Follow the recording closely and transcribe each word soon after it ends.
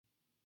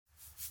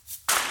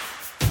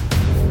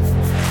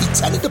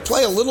tended to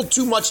play a little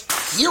too much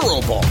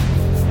hero ball.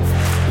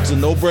 It's a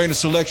no-brainer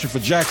selection for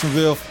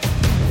Jacksonville.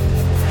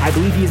 I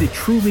believe he is a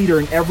true leader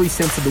in every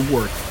sense of the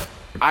word.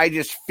 I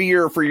just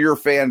fear for your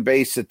fan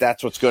base that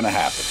that's what's going to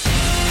happen.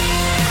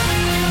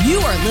 You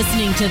are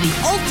listening to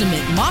the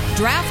Ultimate Mock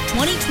Draft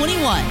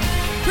 2021,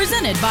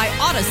 presented by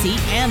Odyssey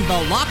and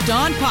the Locked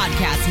On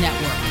Podcast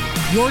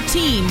Network. Your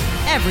team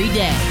every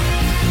day.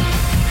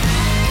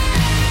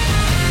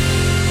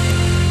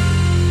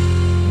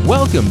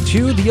 Welcome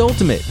to the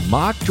Ultimate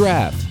Mock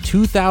Draft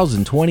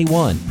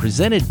 2021,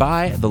 presented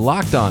by the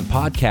Locked On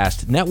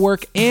Podcast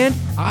Network and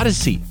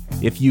Odyssey.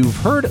 If you've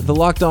heard the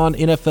Locked On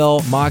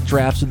NFL mock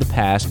drafts of the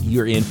past,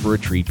 you're in for a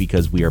treat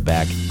because we are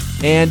back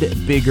and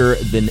bigger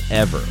than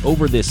ever.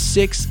 Over this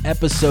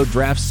 6-episode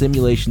draft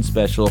simulation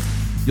special,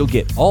 you'll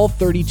get all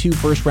 32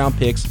 first-round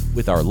picks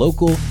with our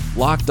local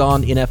Locked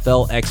On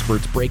NFL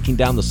experts breaking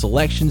down the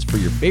selections for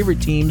your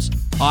favorite teams,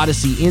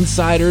 Odyssey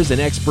insiders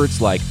and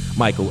experts like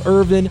Michael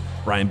Irvin,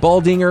 Brian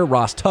Baldinger,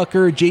 Ross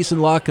Tucker, Jason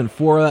La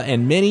Canfora,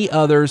 and many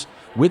others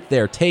with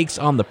their takes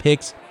on the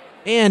picks,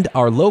 and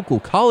our local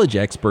college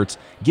experts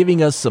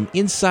giving us some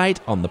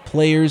insight on the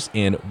players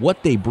and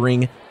what they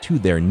bring to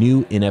their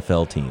new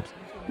NFL teams.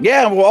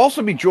 Yeah, we'll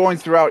also be joined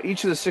throughout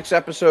each of the 6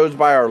 episodes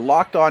by our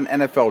Locked On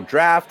NFL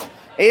Draft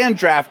and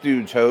Draft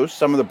Dudes hosts,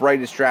 some of the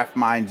brightest draft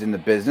minds in the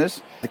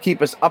business, to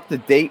keep us up to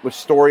date with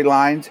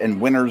storylines and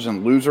winners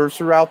and losers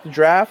throughout the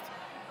draft.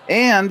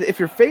 And if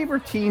your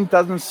favorite team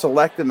doesn't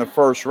select in the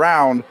first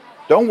round,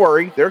 don't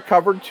worry, they're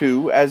covered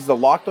too, as the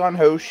Locked On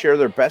hosts share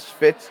their best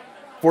fits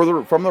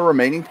from the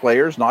remaining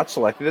players not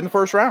selected in the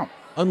first round.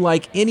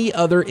 Unlike any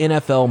other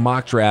NFL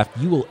mock draft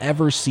you will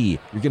ever see,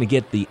 you're going to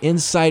get the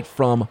insight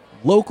from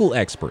local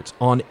experts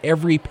on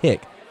every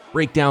pick,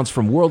 breakdowns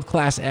from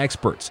world-class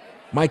experts,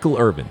 Michael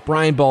Irvin,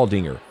 Brian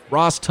Baldinger,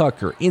 Ross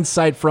Tucker,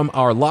 insight from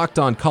our Locked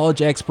On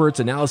college experts,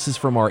 analysis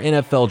from our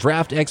NFL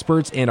draft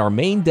experts, and our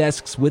main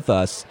desks with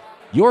us,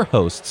 your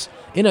hosts,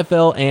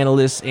 NFL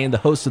analysts, and the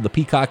host of the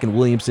Peacock and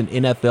Williamson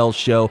NFL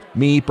show,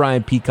 me,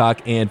 Brian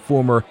Peacock, and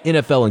former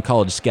NFL and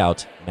college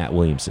scout, Matt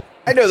Williamson.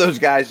 I know those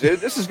guys, dude.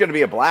 This is going to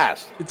be a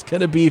blast. It's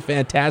going to be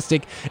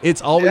fantastic.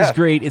 It's always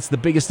great. It's the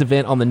biggest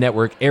event on the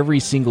network every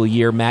single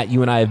year. Matt,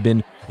 you and I have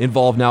been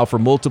involved now for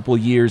multiple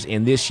years,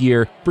 and this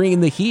year,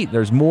 bringing the heat.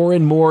 There's more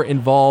and more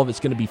involved.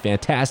 It's going to be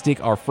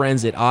fantastic. Our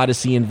friends at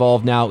Odyssey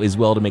involved now as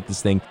well to make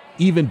this thing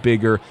even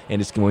bigger,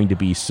 and it's going to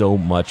be so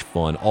much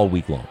fun all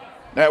week long.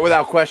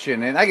 Without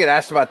question. And I get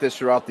asked about this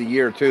throughout the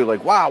year, too.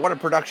 Like, wow, what a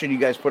production you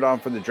guys put on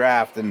for the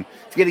draft. And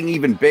it's getting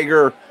even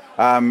bigger.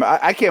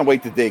 I can't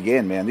wait to dig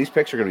in, man. These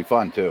picks are going to be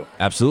fun, too.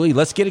 Absolutely.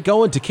 Let's get it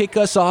going. To kick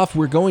us off,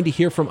 we're going to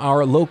hear from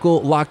our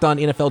local Locked On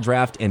NFL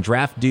Draft and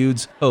Draft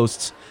Dudes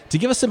hosts to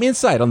give us some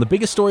insight on the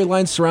biggest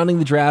storylines surrounding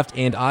the draft,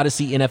 and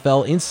Odyssey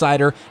NFL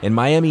insider and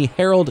Miami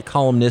Herald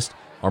columnist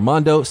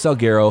Armando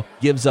Salguero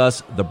gives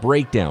us the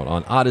breakdown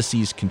on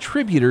Odyssey's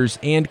contributors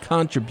and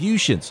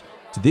contributions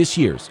to this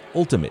year's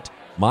Ultimate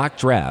Mock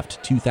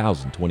Draft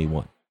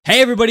 2021.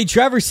 Hey everybody,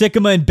 Trevor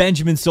Sikkema and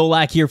Benjamin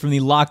Solak here from the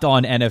Locked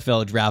On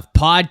NFL Draft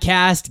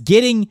podcast,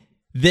 getting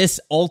this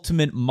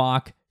Ultimate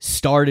Mock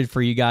started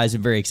for you guys.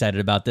 I'm very excited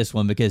about this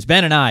one because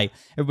Ben and I,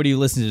 everybody who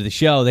listens to the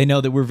show, they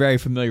know that we're very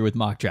familiar with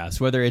mock drafts,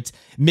 whether it's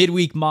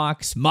midweek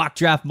mocks, mock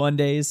draft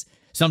Mondays.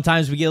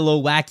 Sometimes we get a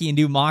little wacky and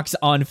do mocks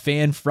on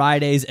Fan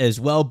Fridays as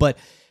well, but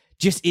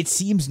just it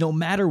seems no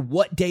matter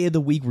what day of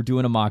the week we're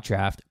doing a mock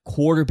draft,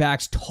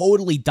 quarterbacks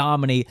totally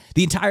dominate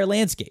the entire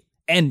landscape.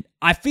 And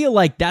I feel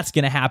like that's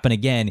going to happen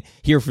again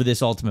here for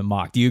this Ultimate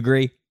Mock. Do you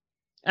agree?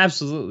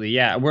 Absolutely,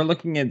 yeah. We're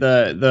looking at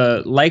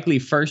the likely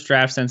first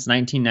draft since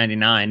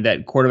 1999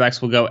 that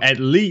quarterbacks will go at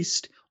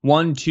least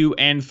 1, 2,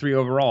 and 3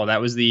 overall. That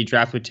was the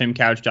draft with Tim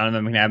Couch,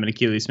 Donovan McNabb, and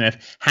Achilles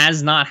Smith.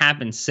 Has not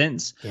happened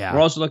since. Yeah.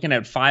 We're also looking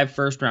at 5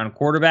 first-round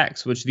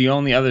quarterbacks, which the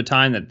only other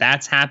time that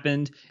that's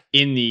happened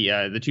in the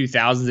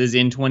 2000s is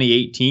in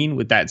 2018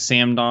 with that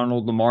Sam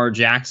Darnold, Lamar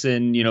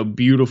Jackson,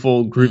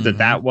 beautiful group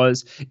that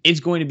was.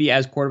 It's going to be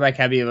as quarterback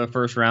heavy of a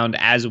first round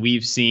as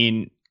we've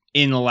seen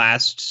in the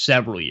last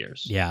several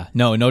years. Yeah,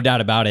 no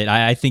doubt about it.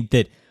 I think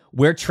that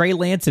where Trey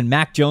Lance and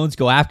Mac Jones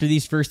go after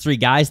these first 3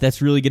 guys,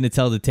 that's really going to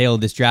tell the tale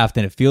of this draft,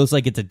 and it feels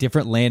like it's a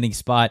different landing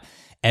spot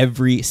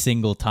every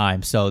single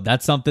time. So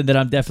that's something that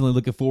I'm definitely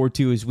looking forward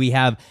to as we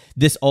have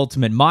this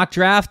Ultimate Mock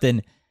Draft,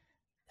 and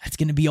that's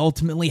going to be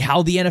ultimately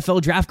how the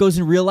NFL draft goes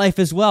in real life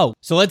as well.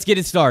 So let's get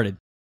it started.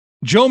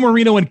 Joe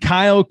Marino and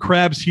Kyle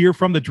Krabs here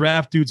from the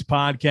Draft Dudes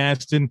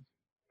podcast. And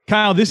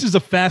Kyle, this is a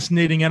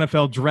fascinating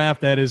NFL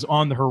draft that is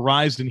on the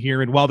horizon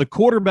here. And while the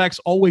quarterbacks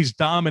always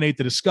dominate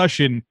the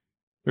discussion,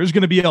 there's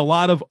going to be a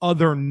lot of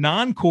other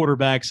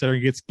non-quarterbacks that are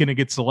going to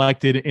get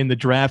selected in the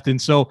draft.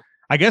 And so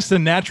I guess the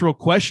natural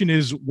question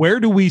is, where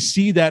do we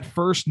see that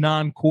first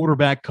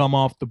non-quarterback come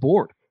off the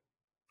board?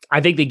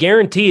 I think the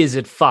guarantee is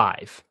at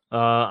 5.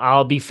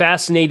 I'll be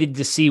fascinated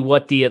to see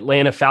what the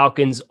Atlanta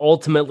Falcons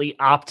ultimately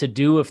opt to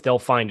do, if they'll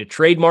find a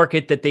trade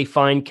market that they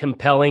find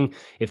compelling,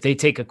 if they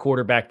take a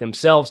quarterback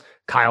themselves.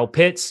 Kyle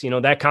Pitts,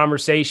 that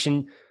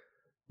conversation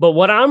But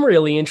what I'm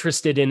really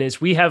interested in is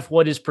we have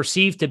what is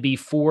perceived to be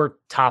 4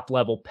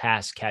 top-level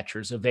pass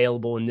catchers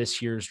available in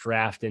this year's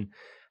draft. And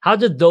how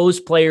did those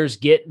players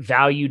get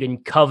valued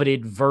and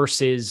coveted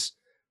versus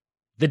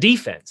the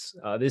defense?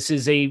 This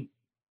is a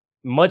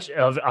much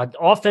of an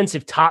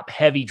offensive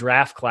top-heavy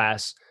draft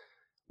class.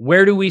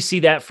 Where do we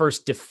see that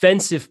first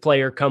defensive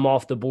player come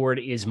off the board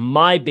is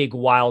my big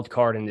wild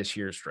card in this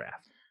year's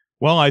draft.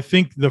 Well, I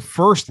think the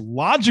first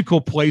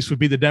logical place would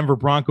be the Denver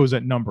Broncos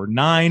at number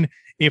 9.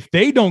 If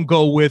they don't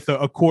go with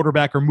a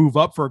quarterback or move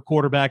up for a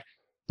quarterback,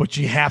 but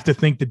you have to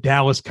think the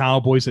Dallas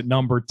Cowboys at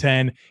number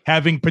 10,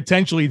 having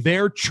potentially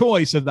their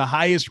choice of the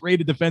highest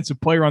rated defensive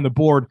player on the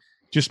board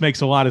just makes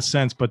a lot of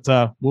sense, but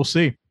we'll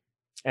see.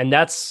 And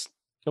that's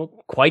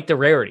quite the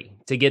rarity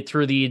to get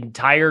through the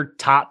entire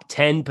top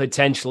 10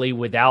 potentially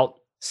without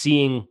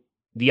seeing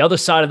the other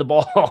side of the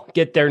ball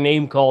get their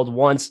name called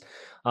once.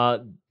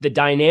 The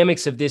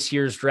dynamics of this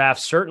year's draft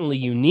certainly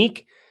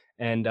unique,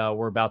 and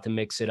we're about to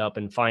mix it up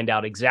and find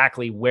out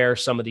exactly where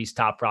some of these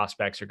top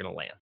prospects are going to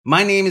land.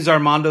 My name is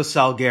Armando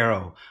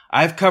Salguero.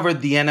 I've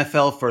covered the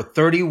NFL for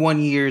 31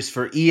 years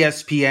for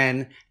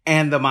ESPN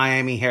and the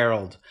Miami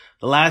Herald.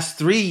 The last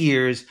 3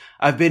 years,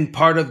 I've been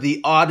part of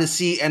the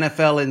Odyssey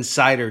NFL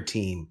Insider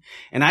team.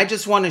 And I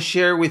just want to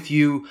share with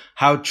you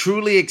how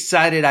truly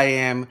excited I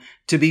am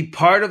to be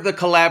part of the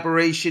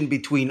collaboration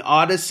between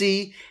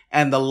Odyssey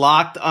and the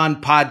Locked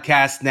On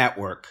Podcast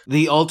Network.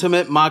 The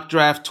Ultimate Mock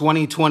Draft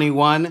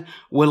 2021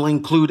 will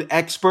include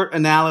expert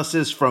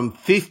analysis from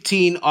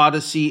 15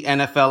 Odyssey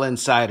NFL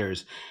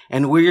insiders.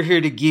 And we're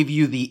here to give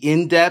you the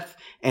in-depth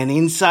and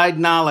inside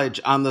knowledge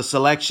on the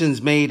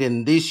selections made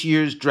in this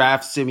year's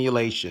draft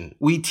simulation.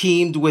 We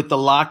teamed with the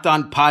Locked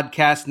On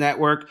Podcast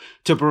Network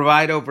to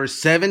provide over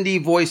 70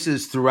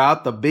 voices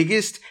throughout the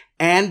biggest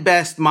and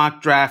best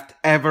mock draft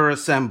ever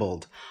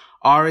assembled.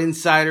 Our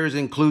insiders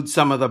include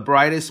some of the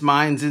brightest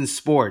minds in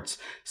sports,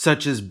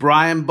 such as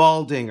Brian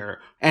Baldinger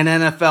and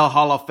NFL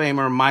Hall of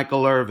Famer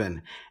Michael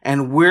Irvin.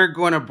 And we're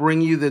going to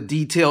bring you the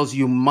details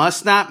you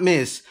must not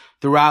miss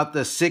throughout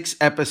the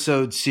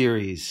 6-episode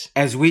series.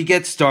 As we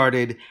get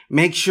started,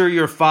 make sure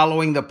you're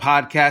following the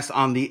podcast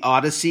on the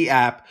Odyssey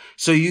app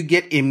so you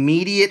get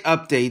immediate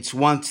updates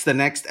once the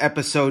next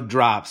episode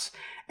drops.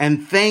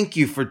 And thank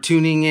you for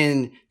tuning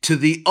in to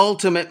the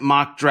Ultimate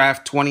Mock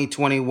Draft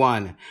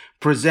 2021,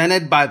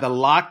 presented by the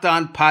Locked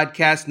On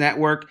Podcast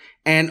Network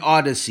and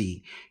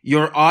Odyssey,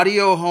 your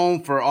audio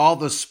home for all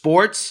the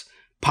sports,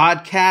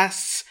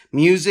 podcasts,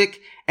 music,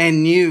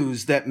 and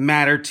news that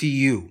matter to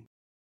you.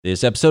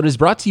 This episode is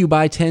brought to you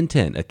by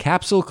 1010, a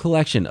capsule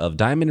collection of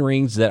diamond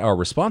rings that are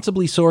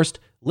responsibly sourced,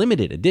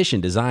 limited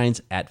edition designs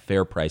at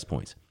fair price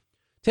points.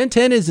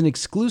 1010 is an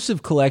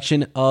exclusive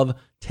collection of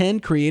 10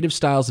 creative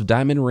styles of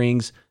diamond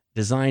rings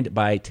designed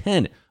by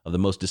 10 of the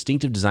most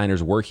distinctive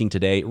designers working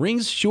today.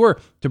 Rings sure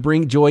to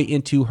bring joy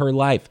into her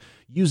life.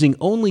 Using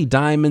only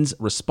diamonds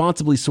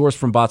responsibly sourced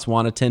from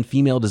Botswana, 10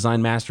 female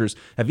design masters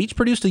have each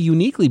produced a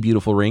uniquely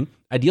beautiful ring,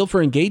 ideal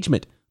for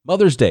engagement,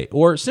 Mother's Day,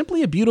 or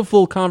simply a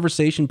beautiful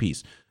conversation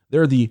piece.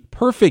 They're the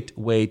perfect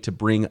way to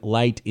bring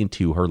light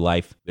into her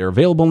life. They're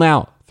available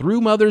now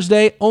through Mother's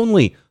Day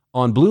only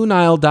on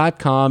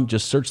BlueNile.com.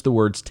 Just search the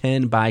words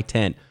 10 by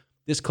 10.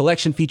 This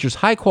collection features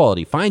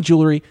high-quality, fine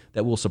jewelry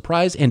that will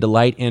surprise and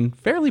delight and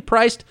fairly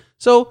priced,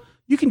 so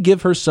you can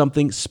give her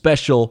something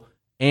special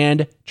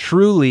and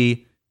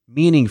truly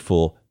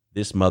meaningful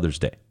this Mother's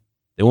Day.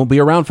 They won't be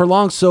around for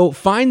long, so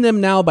find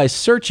them now by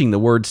searching the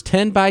words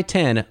 10 by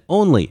 10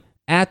 only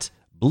at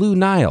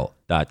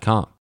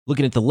BlueNile.com.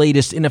 Looking at the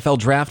latest NFL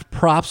draft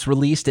props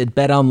released at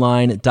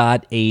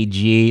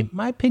betonline.ag.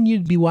 My opinion,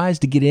 it'd be wise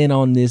to get in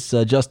on this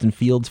Justin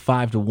Fields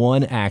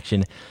 5-1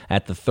 action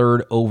at the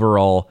 3rd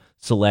overall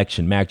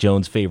selection. Mac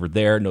Jones favored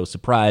there, no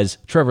surprise.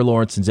 Trevor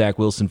Lawrence and Zach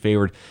Wilson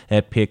favored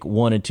at pick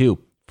 1 and 2.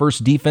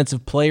 First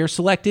defensive player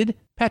selected,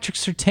 Patrick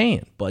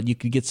Surtain, but you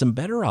could get some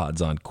better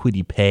odds on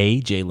Kwity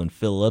Paye, Jalen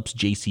Phillips,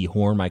 J.C.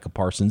 Horn, Micah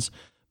Parsons.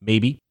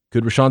 Maybe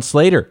could Rashawn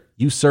Slater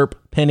usurp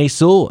Penei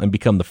Sewell and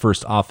become the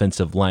first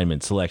offensive lineman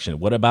selection?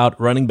 What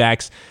about running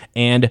backs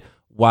and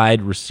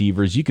wide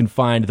receivers? You can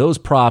find those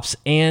props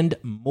and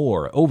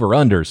more,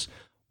 over-unders,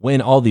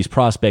 when all these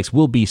prospects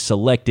will be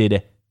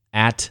selected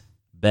at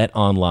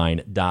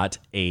betonline.ag.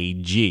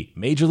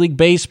 Major League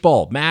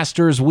Baseball,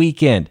 Masters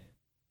Weekend,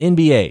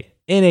 NBA,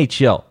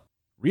 NHL,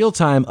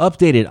 real-time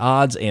updated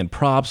odds and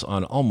props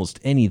on almost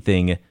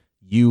anything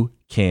you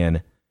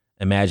can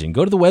imagine.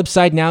 Go to the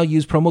website now,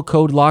 use promo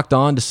code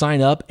LOCKEDON to sign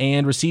up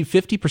and receive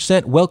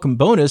 50% welcome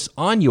bonus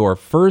on your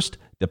first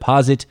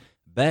deposit.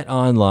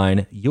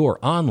 BetOnline, your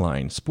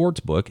online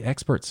sportsbook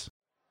experts.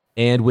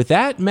 And with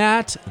that,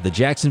 Matt, the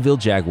Jacksonville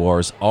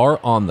Jaguars are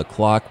on the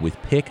clock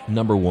with pick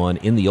number 1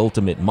 in the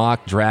Ultimate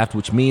Mock Draft,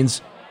 which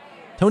means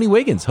Tony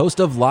Wiggins, host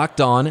of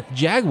Locked On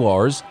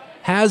Jaguars,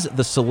 has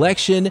the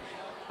selection.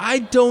 I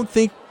don't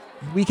think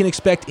we can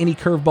expect any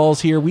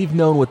curveballs here. We've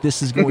known what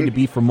this is going to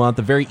be for a month.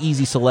 A very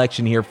easy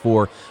selection here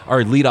for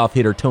our leadoff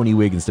hitter, Tony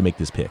Wiggins, to make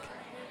this pick.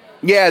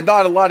 Yeah,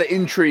 not a lot of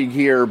intrigue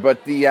here,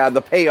 but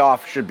the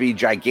payoff should be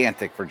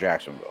gigantic for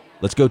Jacksonville.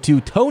 Let's go to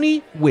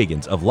Tony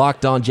Wiggins of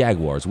Locked On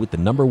Jaguars with the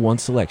number 1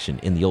 selection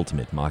in the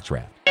Ultimate Mock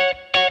Draft.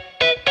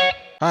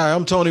 Hi,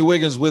 I'm Tony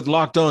Wiggins with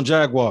Locked On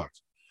Jaguars.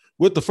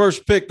 With the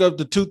first pick of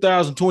the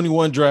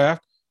 2021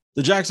 draft,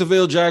 the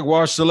Jacksonville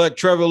Jaguars select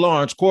Trevor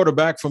Lawrence,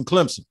 quarterback from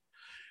Clemson.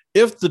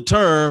 If the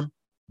term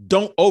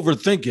 "don't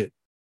overthink it"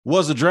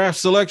 was a draft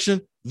selection,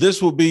 this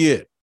will be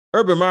it.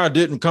 Urban Meyer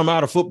didn't come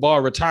out of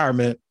football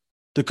retirement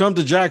to come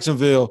to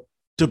Jacksonville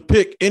to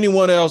pick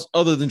anyone else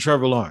other than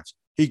Trevor Lawrence.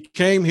 He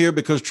came here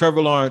because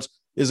Trevor Lawrence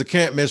is a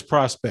can't-miss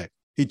prospect.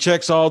 He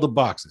checks all the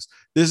boxes.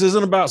 This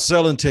isn't about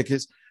selling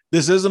tickets.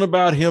 This isn't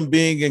about him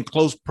being in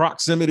close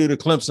proximity to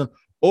Clemson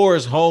or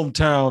his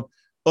hometown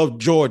of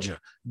Georgia.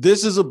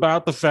 This is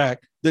about the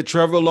fact that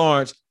Trevor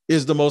Lawrence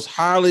is the most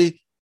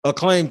highly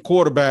acclaimed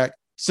quarterback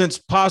since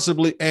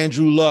possibly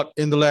Andrew Luck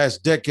in the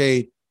last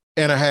decade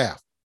and a half.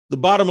 The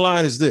bottom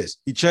line is this: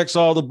 he checks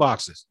all the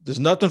boxes. There's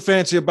nothing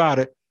fancy about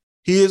it.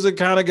 He is the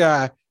kind of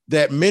guy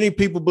that many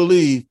people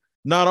believe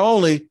not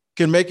only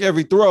can make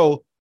every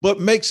throw, but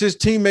makes his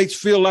teammates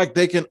feel like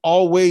they can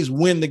always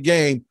win the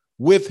game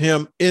with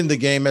him in the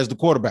game as the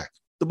quarterback.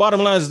 The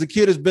bottom line is the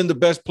kid has been the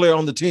best player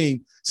on the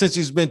team since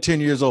he's been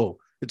 10 years old.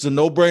 It's a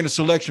no-brainer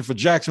selection for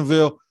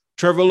Jacksonville.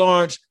 Trevor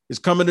Lawrence is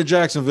coming to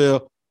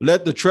Jacksonville.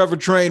 Let the Trevor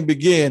train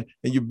begin,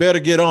 and you better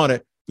get on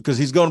it because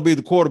he's going to be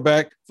the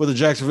quarterback for the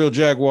Jacksonville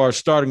Jaguars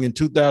starting in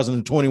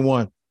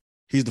 2021.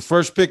 He's the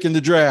first pick in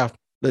the draft.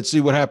 Let's see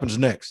what happens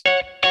next.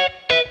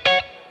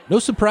 No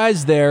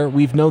surprise there.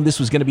 We've known this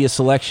was going to be a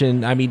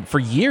selection, for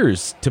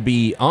years, to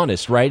be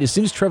honest, right? As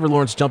soon as Trevor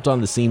Lawrence jumped on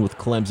the scene with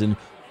Clemson,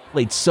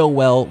 played so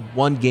well,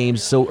 won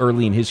games so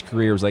early in his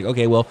career, it was like,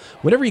 okay, well,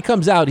 whenever he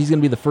comes out, he's going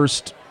to be the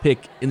first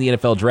pick in the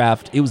NFL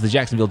draft. It was the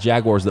Jacksonville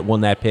Jaguars that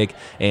won that pick,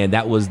 and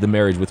that was the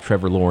marriage with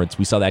Trevor Lawrence.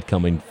 We saw that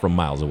coming from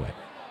miles away.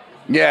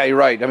 Yeah, you're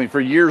right.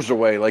 For years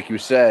away, like you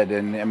said.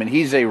 And,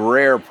 he's a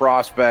rare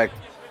prospect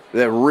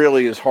that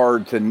really is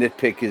hard to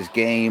nitpick his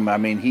game.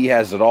 He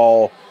has it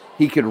all.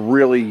 He could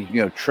really,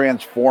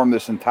 transform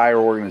this entire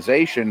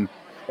organization.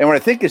 And what I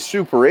think is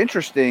super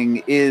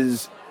interesting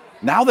is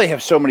now they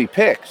have so many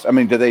picks.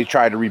 Do they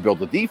try to rebuild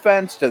the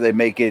defense? Do they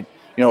make it,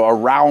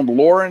 around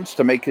Lawrence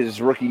to make his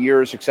rookie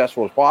year as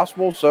successful as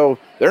possible? So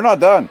they're not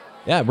done.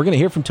 Yeah, we're going to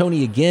hear from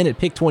Tony again at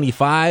pick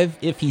 25.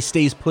 If he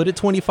stays put at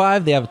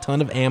 25, they have a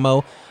ton of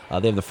ammo.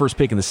 They have the first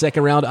pick in the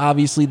second round.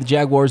 Obviously, the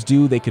Jaguars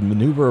do. They can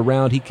maneuver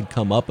around. He could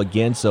come up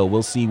again, so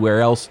we'll see where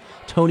else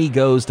Tony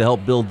goes to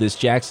help build this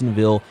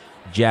Jacksonville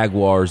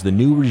Jaguars, the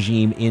new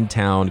regime in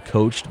town,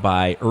 coached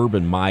by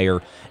Urban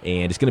Meyer,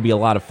 and it's going to be a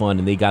lot of fun,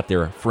 and they got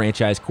their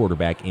franchise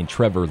quarterback in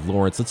Trevor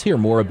Lawrence. Let's hear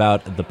more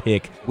about the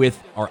pick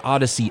with our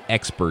Odyssey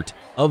expert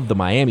of the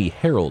Miami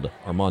Herald,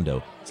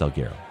 Armando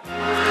Salguero.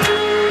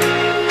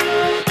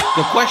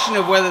 The question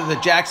of whether the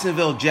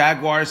Jacksonville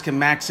Jaguars can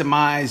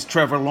maximize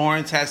Trevor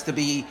Lawrence has to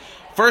be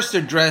first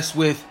addressed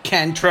with,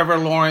 can Trevor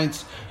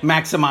Lawrence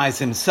maximize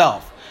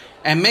himself?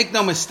 And make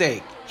no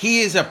mistake,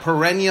 he is a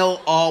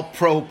perennial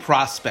all-pro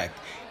prospect.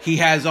 He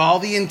has all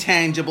the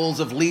intangibles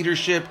of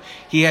leadership.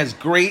 He has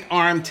great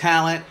arm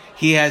talent.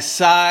 He has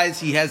size.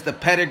 He has the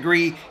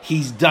pedigree.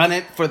 He's done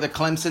it for the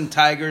Clemson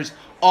Tigers.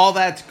 All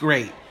that's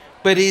great.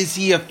 But is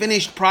he a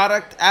finished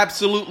product?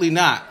 Absolutely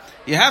not.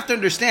 You have to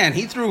understand,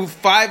 he threw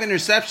 5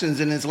 interceptions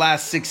in his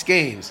last 6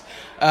 games.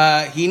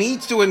 He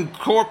needs to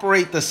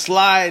incorporate the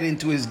slide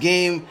into his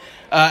game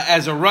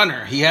as a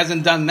runner. He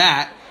hasn't done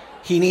that.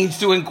 He needs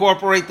to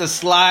incorporate the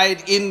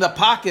slide in the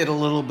pocket a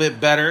little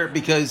bit better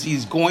because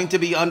he's going to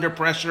be under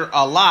pressure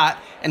a lot,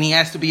 and he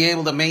has to be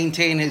able to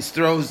maintain his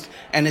throws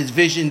and his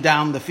vision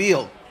down the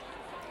field.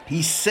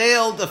 He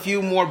sailed a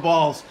few more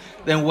balls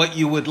than what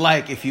you would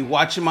like. If you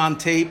watch him on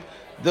tape,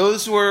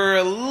 those were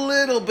a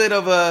little bit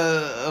of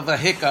a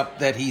hiccup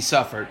that he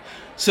suffered.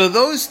 So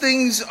those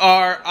things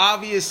are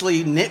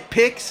obviously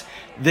nitpicks.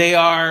 They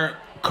are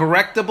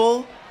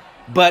correctable.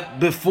 But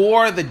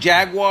before the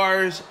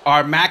Jaguars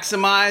are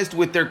maximized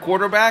with their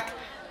quarterback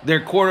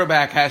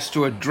has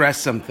to address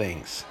some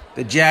things.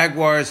 The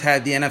Jaguars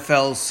had the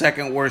NFL's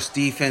second worst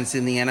defense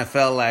in the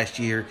NFL last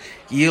year,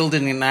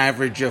 yielding an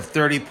average of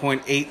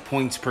 30.8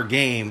 points per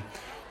game,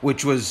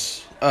 which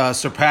was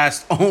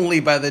surpassed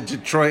only by the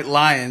Detroit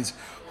Lions,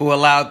 who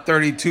allowed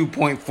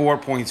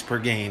 32.4 points per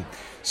game.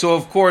 So,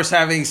 of course,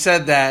 having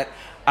said that,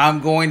 I'm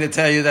going to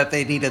tell you that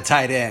they need a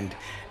tight end.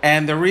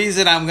 And the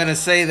reason I'm going to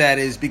say that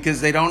is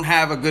because they don't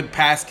have a good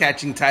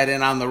pass-catching tight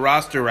end on the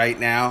roster right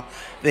now.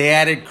 They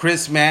added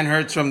Chris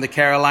Manhertz from the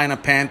Carolina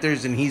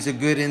Panthers, and he's a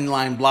good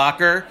inline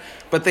blocker,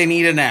 but they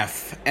need an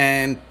F,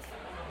 and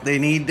they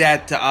need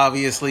that to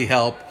obviously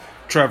help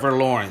Trevor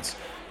Lawrence.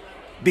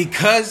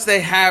 Because they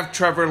have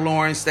Trevor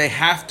Lawrence, they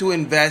have to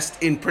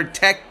invest in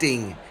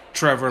protecting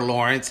Trevor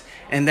Lawrence,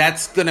 and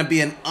that's going to be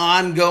an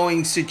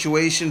ongoing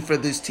situation for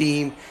this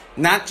team,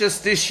 not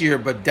just this year,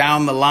 but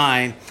down the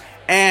line.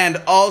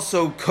 And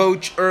also,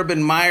 Coach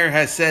Urban Meyer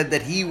has said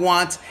that he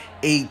wants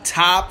a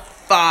top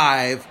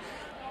 5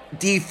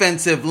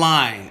 defensive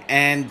line.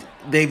 And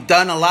they've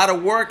done a lot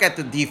of work at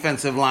the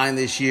defensive line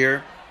this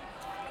year.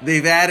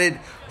 They've added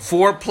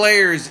 4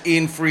 players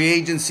in free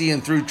agency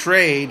and through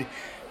trade.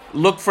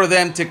 look for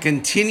them to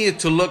continue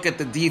to look at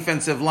the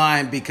defensive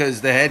line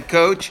because the head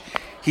coach,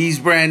 he's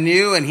brand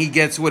new and he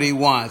gets what he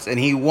wants, and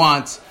he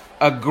wants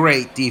a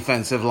great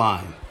defensive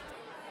line.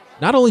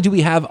 Not only do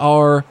we have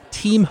our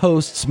team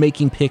hosts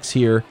making picks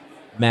here,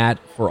 Matt,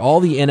 for all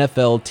the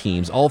NFL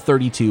teams, all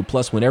 32,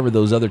 plus whenever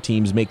those other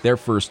teams make their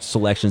first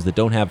selections that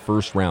don't have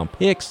first-round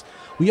picks,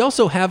 we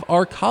also have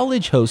our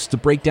college hosts to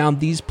break down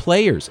these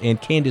players,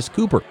 and Candace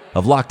Cooper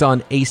of Locked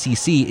On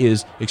ACC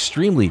is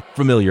extremely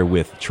familiar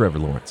with Trevor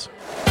Lawrence.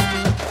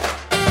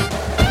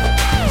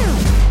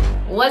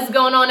 What's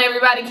going on,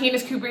 everybody?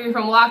 Candace Cooper here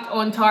from Locked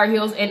On Tar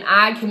Heels, and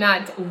I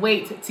cannot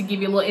wait to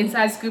give you a little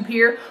inside scoop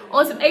here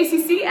on some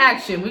ACC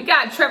action. We've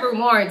got Trevor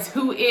Lawrence,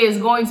 who is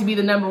going to be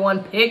the number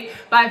one pick,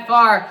 by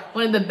far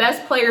one of the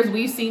best players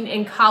we've seen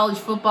in college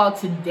football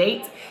to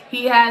date.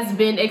 He has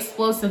been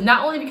explosive,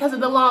 not only because of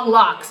the long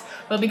locks,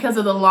 but because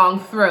of the long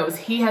throws.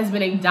 He has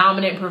been a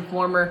dominant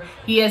performer.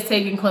 He has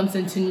taken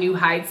Clemson to new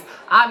heights.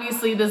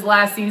 Obviously, this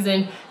last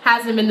season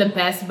hasn't been the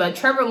best, but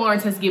Trevor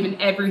Lawrence has given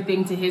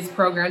everything to his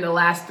program the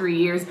last 3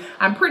 years.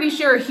 I'm pretty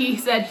sure he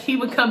said he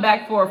would come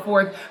back for a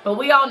fourth, but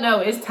we all know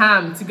it's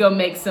time to go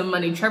make some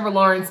money. Trevor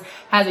Lawrence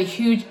has a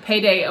huge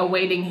payday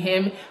awaiting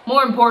him.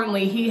 More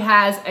importantly, he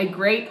has a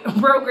great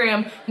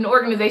program, an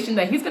organization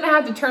that he's going to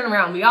have to turn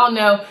around. We all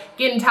know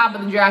getting top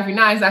of the draft, you're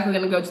not exactly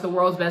going to go to the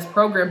world's best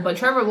program, but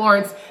Trevor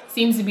Lawrence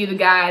seems to be the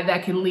guy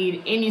that can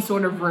lead any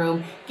sort of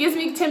room. Gives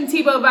me Tim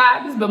Tebow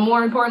vibes, but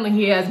more importantly,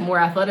 he has more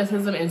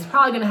athleticism and is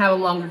probably going to have a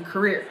longer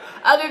career.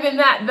 Other than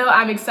that, though,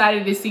 I'm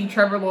excited to see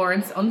Trevor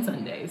Lawrence on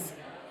Sundays.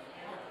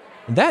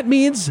 And that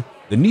means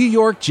the New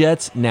York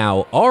Jets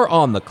now are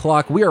on the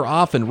clock. We are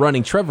off and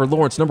running. Trevor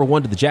Lawrence, number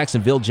 1 to the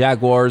Jacksonville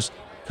Jaguars.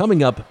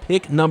 Coming up,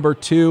 pick number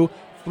 2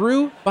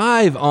 through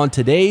 5 on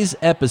today's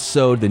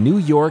episode. The New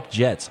York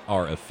Jets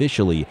are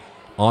officially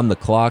on the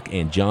clock,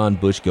 and John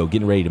Bushko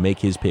getting ready to make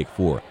his pick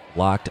for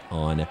Locked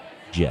On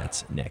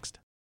Jets next.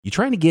 You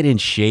trying to get in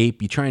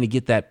shape? You trying to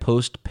get that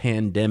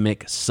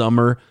post-pandemic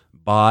summer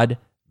bod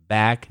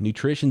back?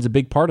 Nutrition's a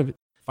big part of it.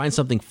 Find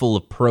something full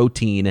of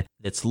protein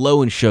that's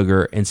low in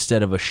sugar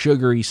instead of a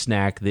sugary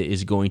snack that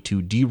is going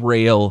to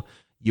derail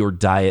your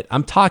diet.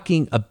 I'm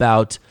talking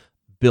about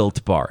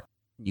Built Bar.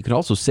 You can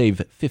also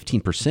save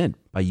 15%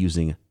 by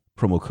using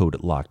promo code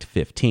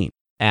LOCKED15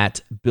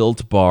 at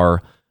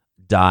BuiltBar.com.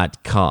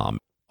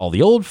 All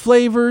the old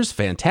flavors,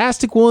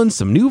 fantastic ones,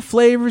 some new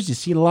flavors. You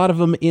see a lot of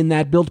them in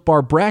that Built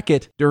Bar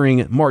bracket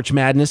during March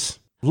Madness.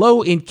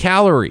 Low in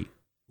calorie,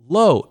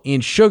 low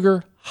in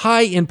sugar,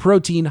 high in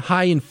protein,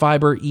 high in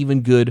fiber,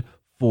 even good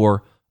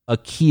for a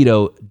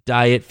keto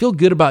diet. Feel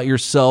good about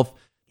yourself.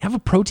 Have a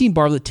protein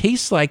bar that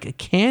tastes like a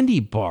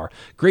candy bar.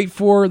 Great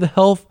for the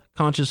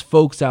health-conscious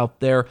folks out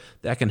there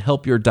that can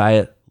help your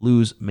diet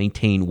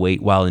maintain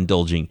weight while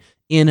indulging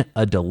in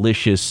a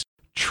delicious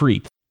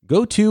treat.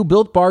 Go to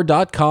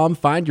BuiltBar.com,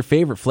 find your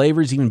favorite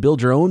flavors, even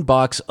build your own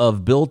box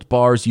of Built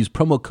Bars. Use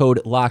promo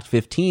code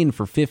LOCKED15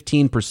 for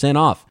 15%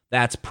 off.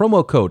 That's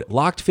promo code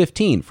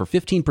LOCKED15 for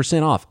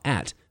 15% off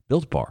at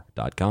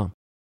BuiltBar.com.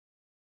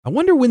 I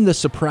wonder when the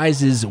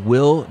surprises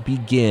will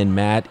begin,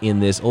 Matt,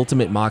 in this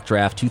Ultimate Mock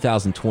Draft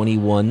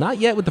 2021. Not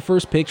yet with the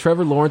first pick.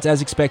 Trevor Lawrence,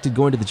 as expected,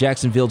 going to the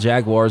Jacksonville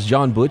Jaguars.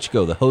 John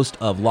Bushko, the host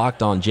of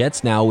Locked On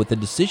Jets, now with a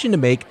decision to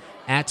make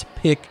at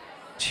pick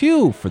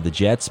 2 for the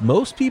Jets.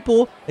 Most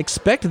people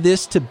expect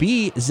this to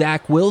be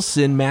Zach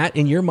Wilson. Matt,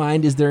 in your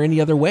mind, is there any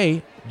other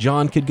way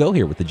John could go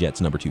here with the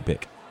Jets' number 2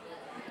 pick?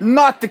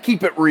 Not to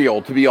keep it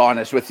real, to be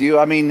honest with you.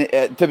 I mean,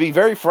 to be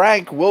very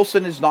frank,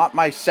 Wilson is not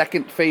my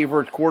second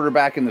favorite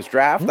quarterback in this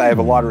draft. I have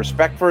a lot of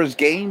respect for his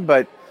game,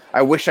 but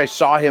I wish I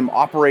saw him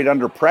operate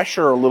under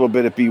pressure a little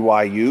bit at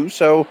BYU.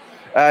 So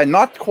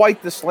not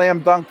quite the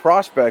slam dunk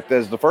prospect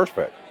as the first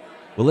pick.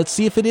 Well, let's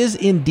see if it is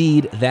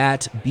indeed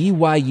that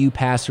BYU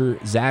passer,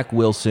 Zach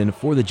Wilson,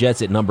 for the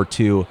Jets at number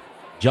 2.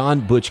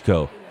 John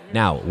Bushko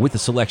now with the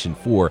selection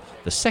for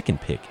the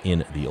second pick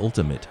in the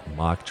Ultimate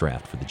Mock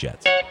Draft for the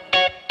Jets.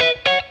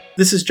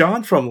 This is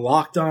John from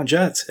Locked On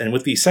Jets, and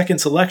with the second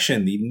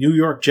selection, the New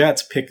York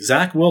Jets pick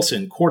Zach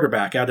Wilson,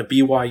 quarterback out of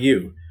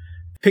BYU.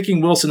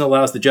 Picking Wilson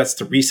allows the Jets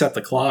to reset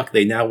the clock.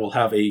 They now will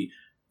have a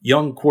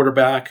young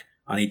quarterback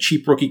on a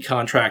cheap rookie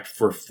contract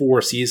for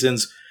 4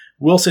 seasons.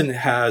 Wilson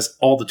has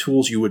all the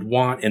tools you would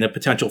want in a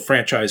potential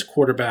franchise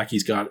quarterback.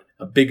 He's got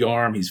a big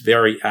arm. He's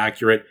very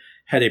accurate.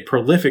 Had a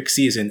prolific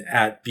season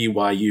at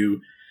BYU.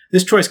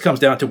 This choice comes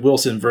down to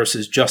Wilson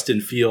versus Justin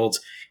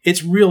Fields.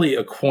 It's really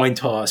a coin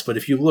toss, but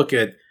if you look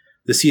at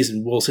the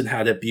season Wilson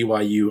had at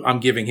BYU, I'm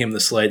giving him the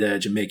slight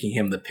edge and making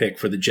him the pick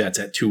for the Jets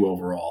at 2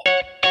 overall.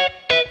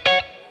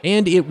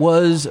 And it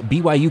was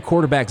BYU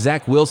quarterback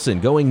Zach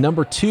Wilson going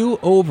number 2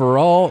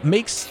 overall.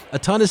 Makes a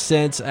ton of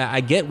sense.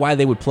 I get why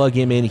they would plug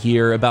him in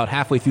here. About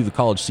halfway through the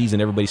college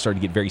season, everybody started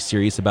to get very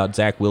serious about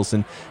Zach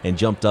Wilson and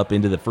jumped up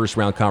into the first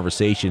round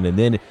conversation. And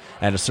then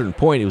at a certain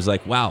point, it was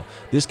like, wow,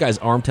 this guy's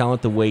arm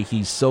talent, the way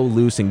he's so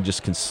loose and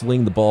just can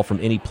sling the ball from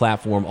any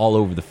platform all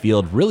over the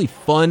field. Really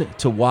fun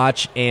to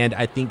watch, and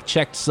I think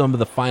checked some of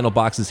the final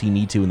boxes he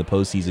needed to in the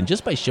postseason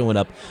just by showing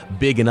up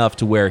big enough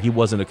to where he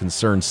wasn't a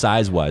concern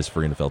size-wise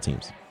for NFL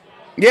teams.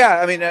 Yeah,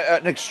 I mean,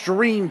 an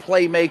extreme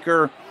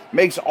playmaker,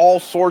 makes all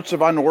sorts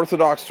of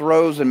unorthodox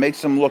throws and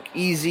makes them look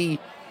easy.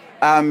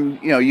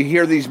 You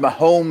hear these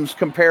Mahomes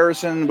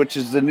comparison, which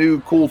is the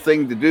new cool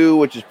thing to do,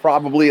 which is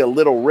probably a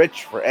little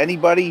rich for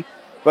anybody.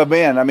 But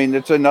man, I mean,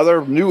 it's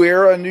another new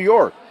era in New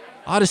York.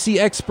 Odyssey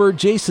expert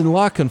Jason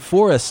La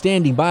Canfora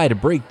standing by to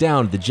break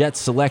down the Jets'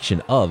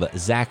 selection of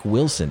Zach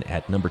Wilson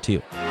at number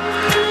 2.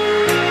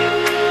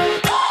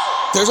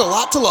 There's a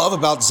lot to love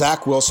about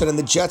Zach Wilson, and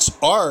the Jets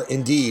are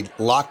indeed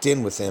locked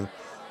in with him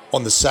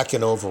on the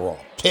 2nd overall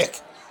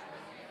pick.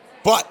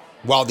 But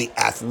while the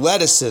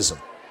athleticism,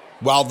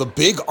 while the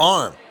big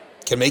arm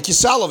can make you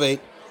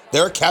salivate,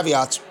 there are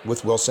caveats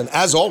with Wilson,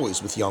 as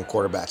always with young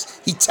quarterbacks.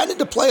 He tended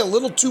to play a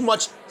little too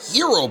much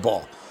hero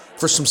ball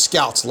for some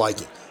scouts'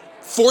 liking,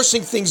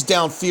 forcing things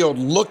downfield,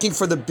 looking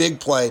for the big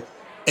play,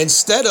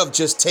 instead of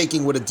just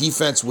taking what a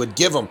defense would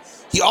give him.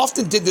 He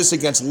often did this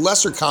against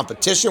lesser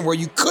competition where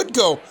you could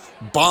go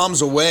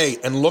bombs away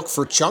and look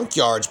for chunk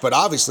yards, but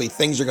obviously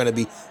things are going to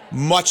be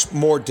much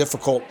more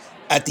difficult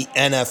at the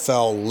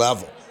NFL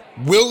level.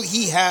 Will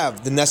he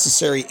have the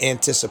necessary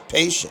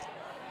anticipation?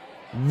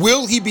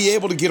 Will he be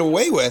able to get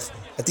away with,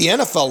 at the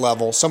NFL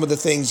level, some of the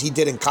things he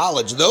did in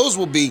college? Those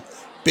will be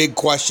big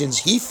questions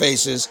he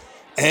faces.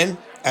 And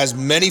as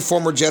many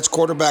former Jets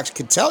quarterbacks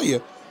could tell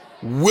you,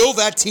 will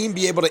that team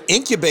be able to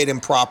incubate him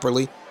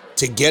properly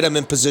to get him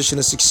in position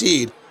to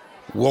succeed?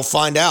 We'll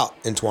find out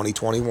in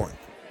 2021.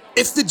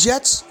 If the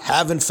Jets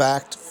have, in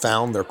fact,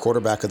 found their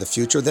quarterback of the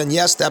future, then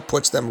yes, that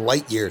puts them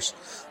light years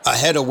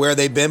ahead of where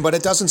they've been, but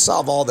it doesn't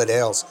solve all that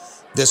ails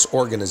this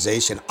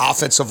organization.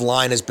 Offensive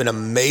line has been a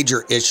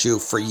major issue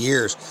for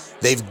years.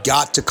 They've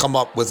got to come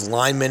up with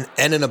linemen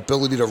and an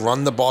ability to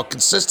run the ball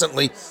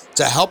consistently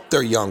to help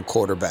their young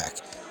quarterback.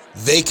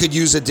 They could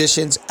use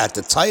additions at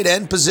the tight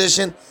end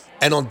position,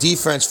 and on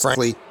defense,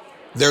 frankly,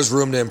 there's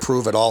room to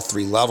improve at all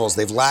 3 levels.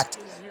 They've lacked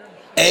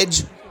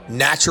edge,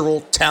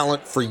 natural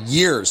talent for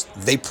years.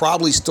 They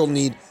probably still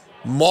need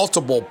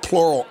multiple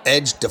plural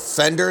edge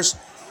defenders.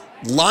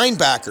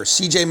 Linebacker,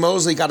 CJ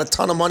Mosley got a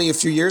ton of money a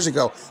few years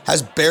ago,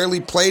 has barely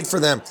played for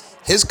them.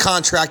 His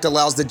contract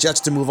allows the Jets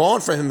to move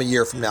on from him a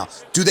year from now.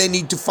 Do they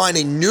need to find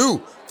a new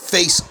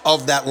face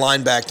of that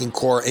linebacking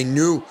core, a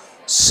new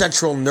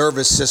central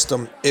nervous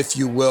system, if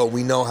you will?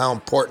 We know how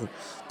important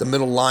the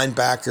middle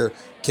linebacker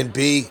can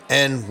be,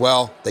 and,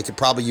 well, they could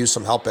probably use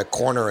some help at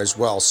corner as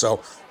well.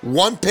 So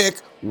one pick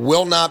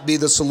will not be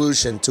the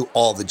solution to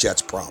all the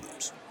Jets'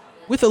 problems.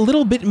 With a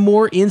little bit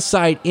more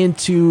insight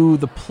into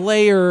the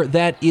player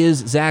that is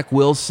Zach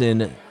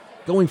Wilson,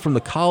 going from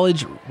the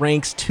college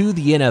ranks to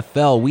the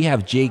NFL, we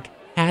have Jake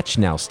Hatch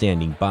now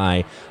standing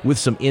by with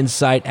some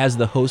insight as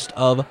the host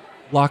of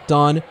Locked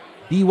On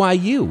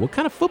BYU. What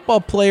kind of football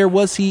player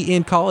was he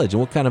in college, and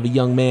what kind of a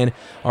young man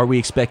are we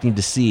expecting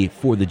to see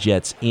for the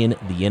Jets in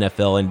the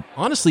NFL? And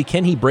honestly,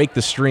 can he break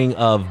the string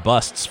of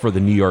busts for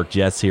the New York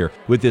Jets here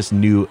with this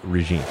new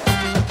regime?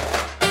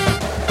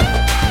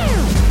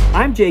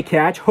 I'm Jake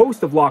Hatch,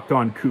 host of Locked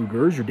On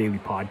Cougars, your daily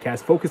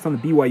podcast focused on the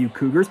BYU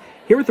Cougars,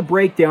 here with a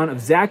breakdown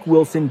of Zach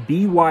Wilson,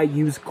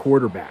 BYU's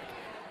quarterback.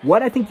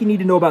 What I think you need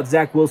to know about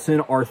Zach Wilson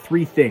are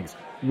 3 things.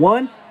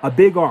 1, a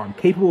big arm,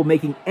 capable of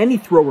making any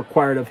throw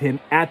required of him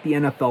at the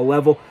NFL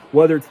level,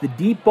 whether it's the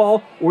deep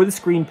ball or the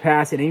screen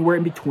pass and anywhere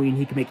in between.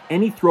 He can make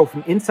any throw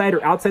from inside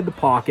or outside the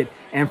pocket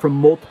and from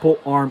multiple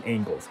arm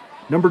angles.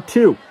 Number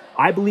 2,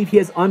 I believe he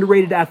has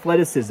underrated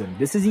athleticism.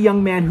 This is a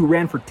young man who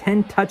ran for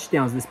 10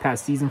 touchdowns this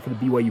past season for the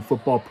BYU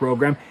football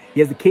program. He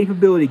has the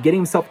capability of getting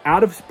himself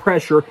out of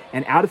pressure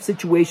and out of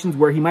situations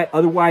where he might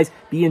otherwise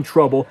be in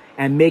trouble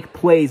and make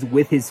plays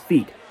with his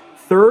feet.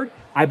 Third,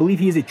 I believe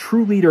he is a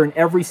true leader in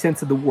every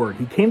sense of the word.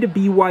 He came to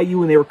BYU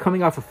when they were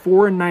coming off a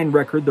 4-9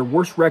 record, their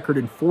worst record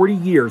in 40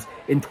 years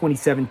in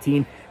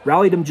 2017,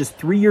 rallied him just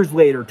 3 years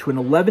later to an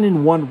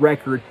 11-1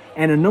 record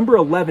and a number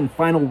 11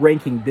 final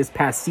ranking this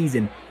past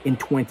season in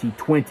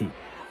 2020.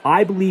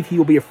 I believe he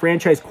will be a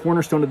franchise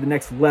cornerstone of the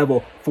next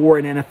level for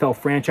an NFL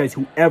franchise,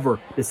 whoever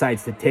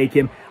decides to take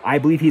him. I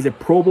believe he's a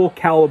Pro Bowl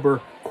caliber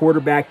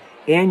quarterback,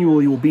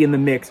 annually will be in the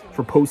mix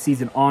for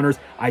postseason honors.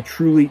 I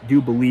truly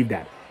do believe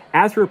that.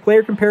 As for a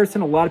player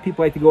comparison, a lot of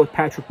people like to go with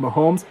Patrick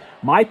Mahomes.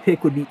 My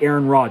pick would be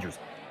Aaron Rodgers.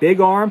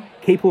 Big arm,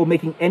 capable of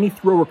making any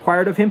throw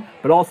required of him,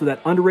 but also that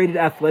underrated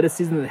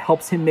athleticism that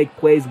helps him make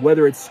plays,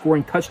 whether it's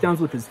scoring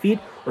touchdowns with his feet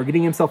or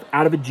getting himself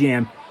out of a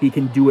jam. He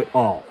can do it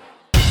all.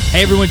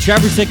 Hey everyone,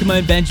 Trevor Sikkema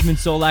and Benjamin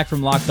Solak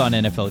from Locked On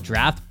NFL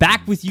Draft,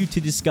 back with you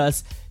to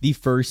discuss the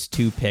first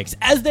 2 picks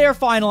as they are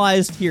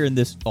finalized here in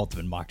this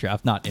Ultimate Mock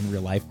Draft, not in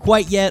real life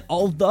quite yet,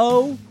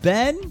 although,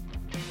 Ben,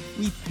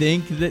 we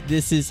think that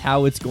this is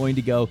how it's going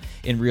to go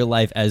in real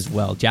life as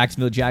well.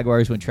 Jacksonville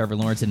Jaguars went Trevor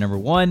Lawrence at number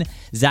 1,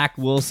 Zach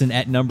Wilson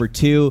at number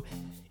 2.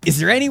 Is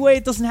there any way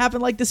it doesn't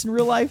happen like this in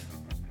real life?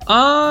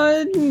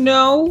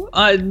 No.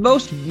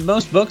 Most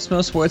books,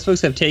 most sports books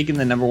have taken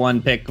the number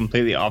 1 pick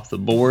completely off the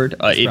board.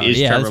 It is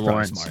Trevor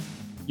Lawrence.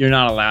 you're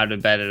not allowed to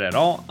bet it at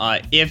all.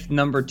 If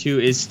number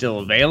 2 is still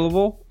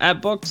available at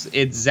books,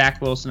 it's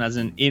Zach Wilson as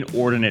an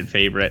inordinate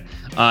favorite.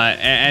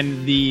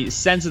 And the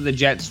sense of the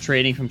Jets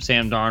trading from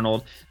Sam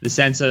Darnold, the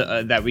sense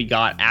that we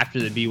got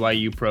after the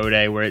BYU Pro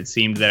Day, where it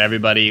seemed that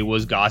everybody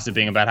was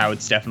gossiping about how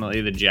it's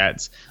definitely the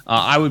Jets,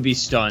 I would be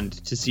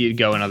stunned to see it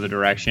go another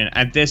direction.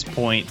 At this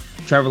point,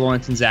 Trevor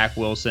Lawrence and Zach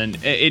Wilson,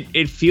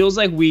 it feels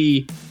like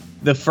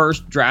the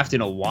first draft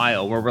in a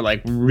while where we're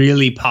like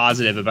really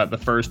positive about the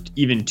first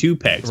even 2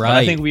 picks. Right. But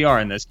I think we are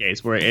in this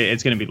case where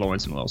it's going to be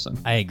Lawrence and Wilson.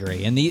 I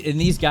agree. And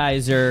these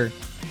guys they're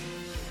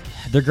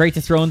great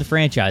to throw in the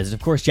franchises.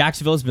 Of course,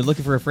 Jacksonville has been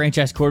looking for a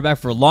franchise quarterback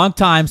for a long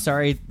time.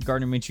 Sorry,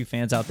 Gardner Minshew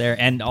fans out there.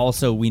 And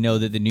also, we know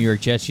that the New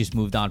York Jets just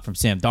moved on from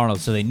Sam Darnold,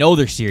 so they know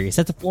they're serious.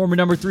 That's a former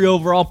number 3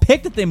 overall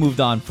pick that they moved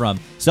on from.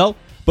 So,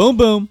 boom,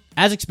 boom.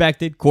 As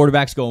expected,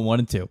 quarterbacks going 1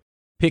 and 2.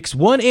 Picks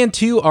 1 and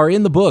 2 are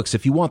in the books.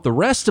 If you want the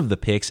rest of the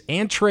picks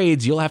and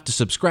trades, you'll have to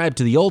subscribe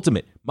to the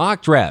Ultimate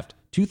Mock Draft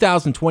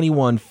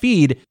 2021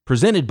 feed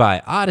presented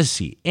by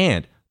Odyssey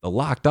and the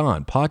Locked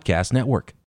On Podcast Network.